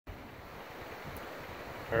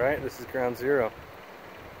Alright, this is ground zero.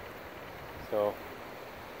 So,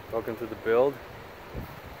 welcome to the build.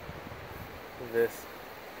 This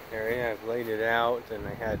area, I've laid it out and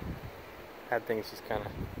I had things just kind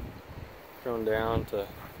of thrown down to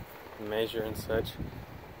measure and such.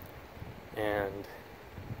 And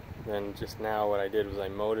then just now what I did was I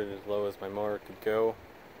mowed it as low as my mower could go.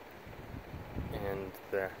 And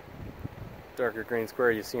the darker green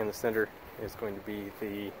square you see in the center is going to be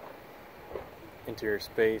the interior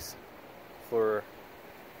space, floor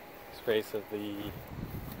space of the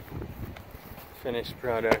finished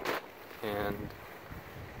product, and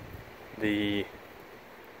the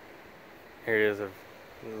areas of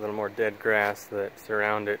a little more dead grass that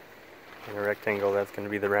surround it in a rectangle. That's going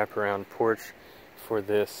to be the wraparound porch for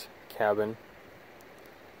this cabin.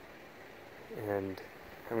 And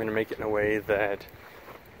I'm going to make it in a way that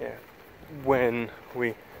when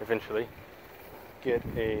we eventually get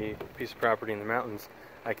a piece of property in the mountains,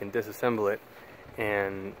 I can disassemble it,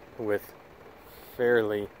 and with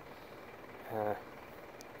fairly,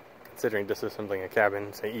 considering disassembling a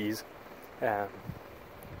cabin, say ease,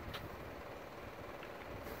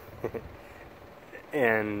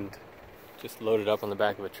 and just load it up on the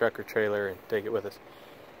back of a truck or trailer and take it with us,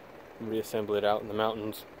 reassemble it out in the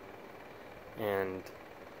mountains, and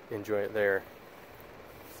enjoy it there.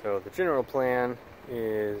 So the general plan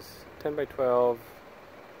is 10 by 12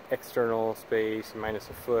 external space minus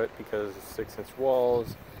a foot because of 6-inch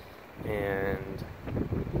walls, and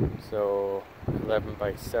so 11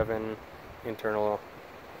 by 7 internal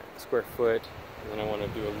square foot, and then I want to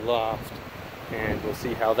do a loft, and we'll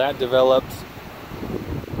see how that develops.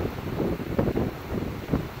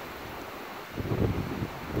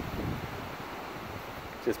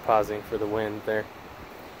 Just pausing for the wind there.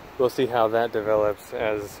 We'll see how that develops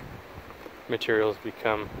as materials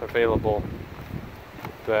become available,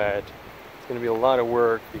 but it's going to be a lot of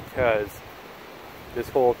work because this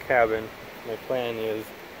whole cabin, my plan is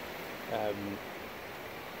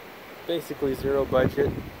basically zero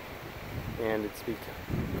budget, and it's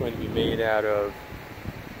going to be made out of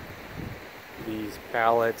these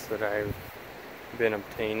pallets that I've been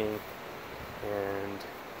obtaining and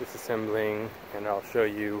disassembling, and I'll show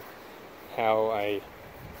you how I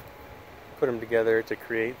put them together to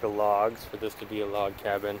create the logs for this to be a log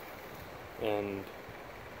cabin. And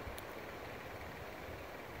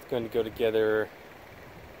it's going to go together.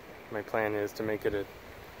 My plan is to make it a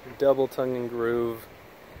double tongue and groove,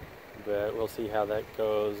 but we'll see how that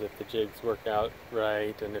goes, if the jigs work out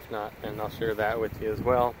right, and if not, and I'll share that with you as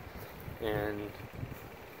well. And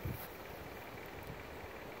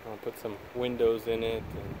I'll put some windows in it,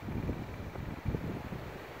 and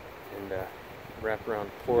wrap around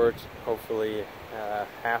porch, hopefully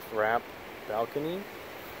half wrap balcony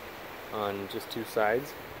on just two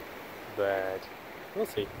sides, but we'll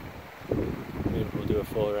see. Maybe we'll do a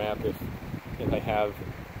full wrap if I have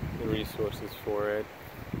the resources for it.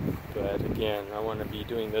 But again, I want to be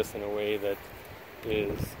doing this in a way that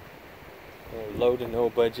is low to no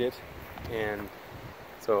budget, and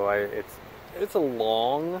so it's a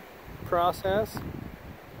long process,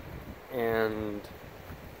 and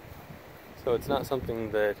so it's not something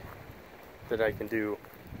that I can do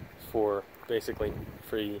for basically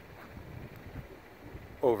free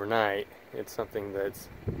overnight. It's something that's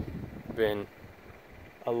been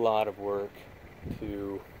a lot of work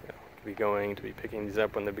to be picking these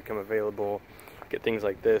up when they become available, get things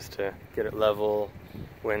like this to get it level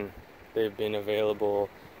when they've been available.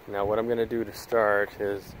 Now what I'm going to do to start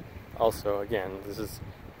is also, again, this is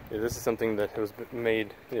something that was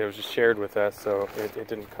made, it was just shared with us, so it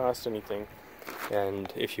didn't cost anything.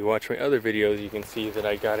 And if you watch my other videos, you can see that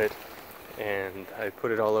I got it and I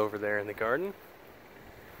put it all over there in the garden,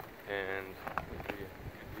 and I'll give you a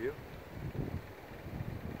good view.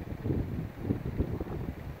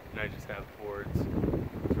 And I just have boards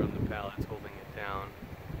from the pallets holding it down.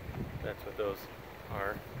 That's what those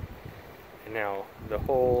are. And now the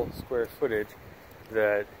whole square footage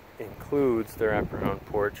that includes the wraparound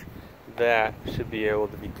porch, that should be able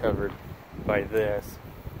to be covered by this.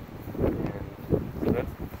 And so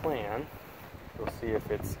that's the plan. We'll see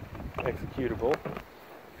if it's executable.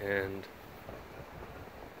 And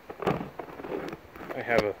I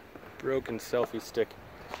have a broken selfie stick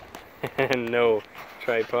and no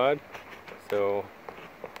tripod, so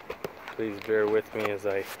please bear with me as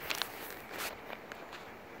I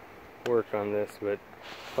work on this, but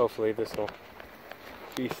hopefully this will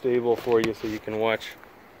be stable for you so you can watch.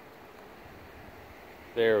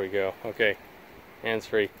 There we go. Okay, hands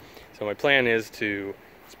free. So my plan is to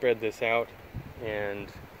spread this out and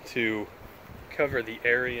to cover the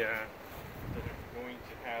area that I'm going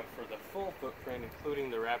to have for the full footprint, including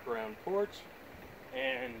the wraparound porch,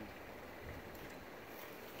 and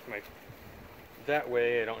that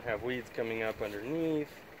way I don't have weeds coming up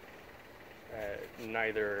underneath,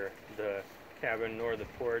 neither the cabin nor the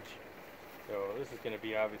porch. So this is going to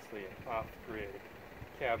be obviously an off-grid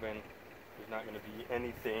cabin. There's not going to be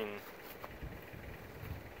anything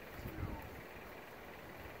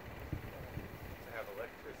to have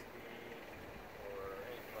electricity or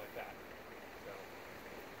anything like that. So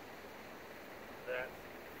that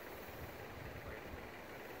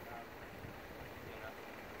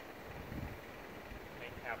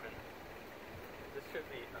ain't happen. This should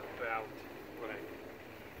be about what I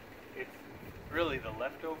need. It's really the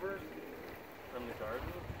leftovers from the garden.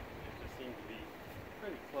 It just seemed to be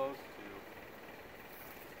pretty close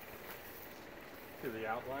to the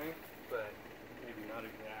outline, but maybe not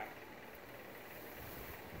exact.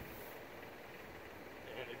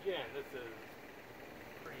 And again, this is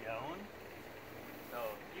pre-owned, so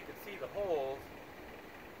you can see the holes.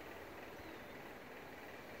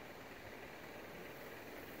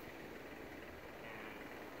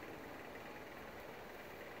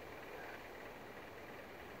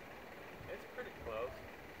 It's pretty close.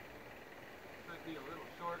 Might be a little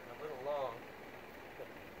short and a little long.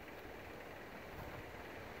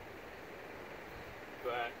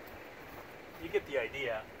 But you get the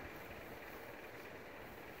idea.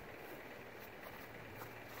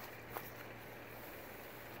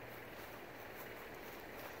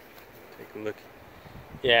 Take a look.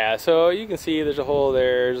 Yeah, so you can see there's a hole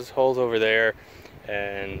there, there's holes over there,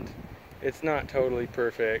 and it's not totally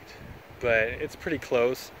perfect, but it's pretty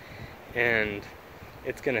close, and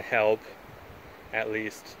it's going to help at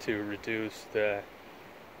least to reduce the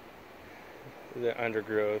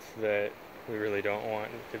undergrowth that we really don't want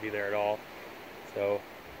to be there at all. So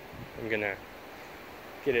I'm gonna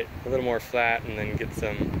get it a little more flat and then get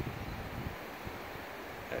some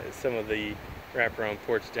of the wraparound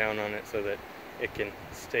porch down on it so that it can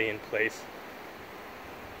stay in place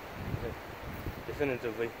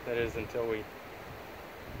definitively. That is, until we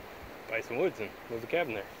buy some woods and move the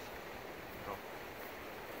cabin there.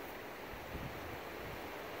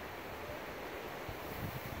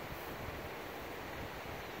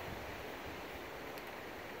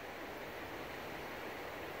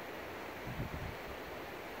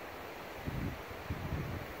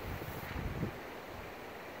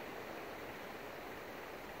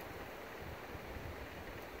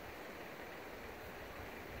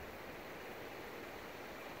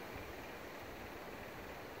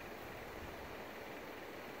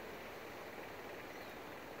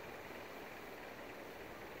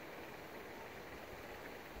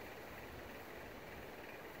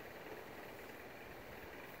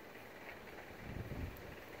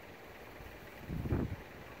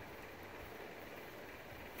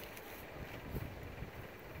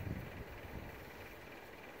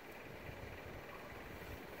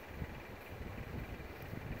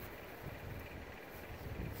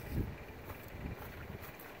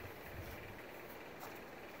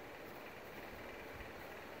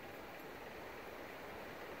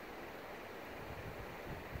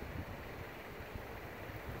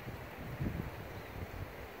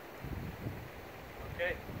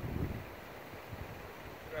 Okay.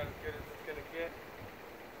 About as good as it's going to get.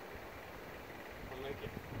 I'll make it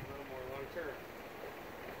a little more long term.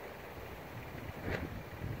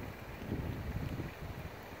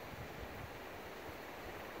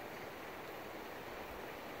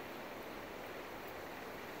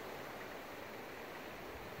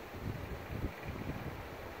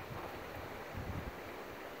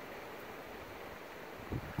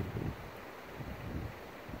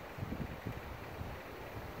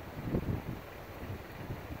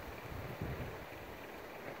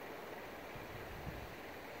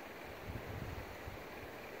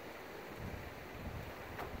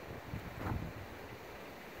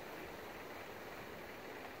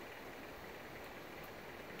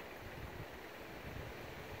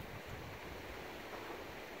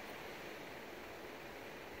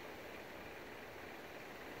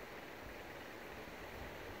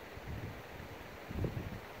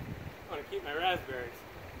 I want to keep my raspberries.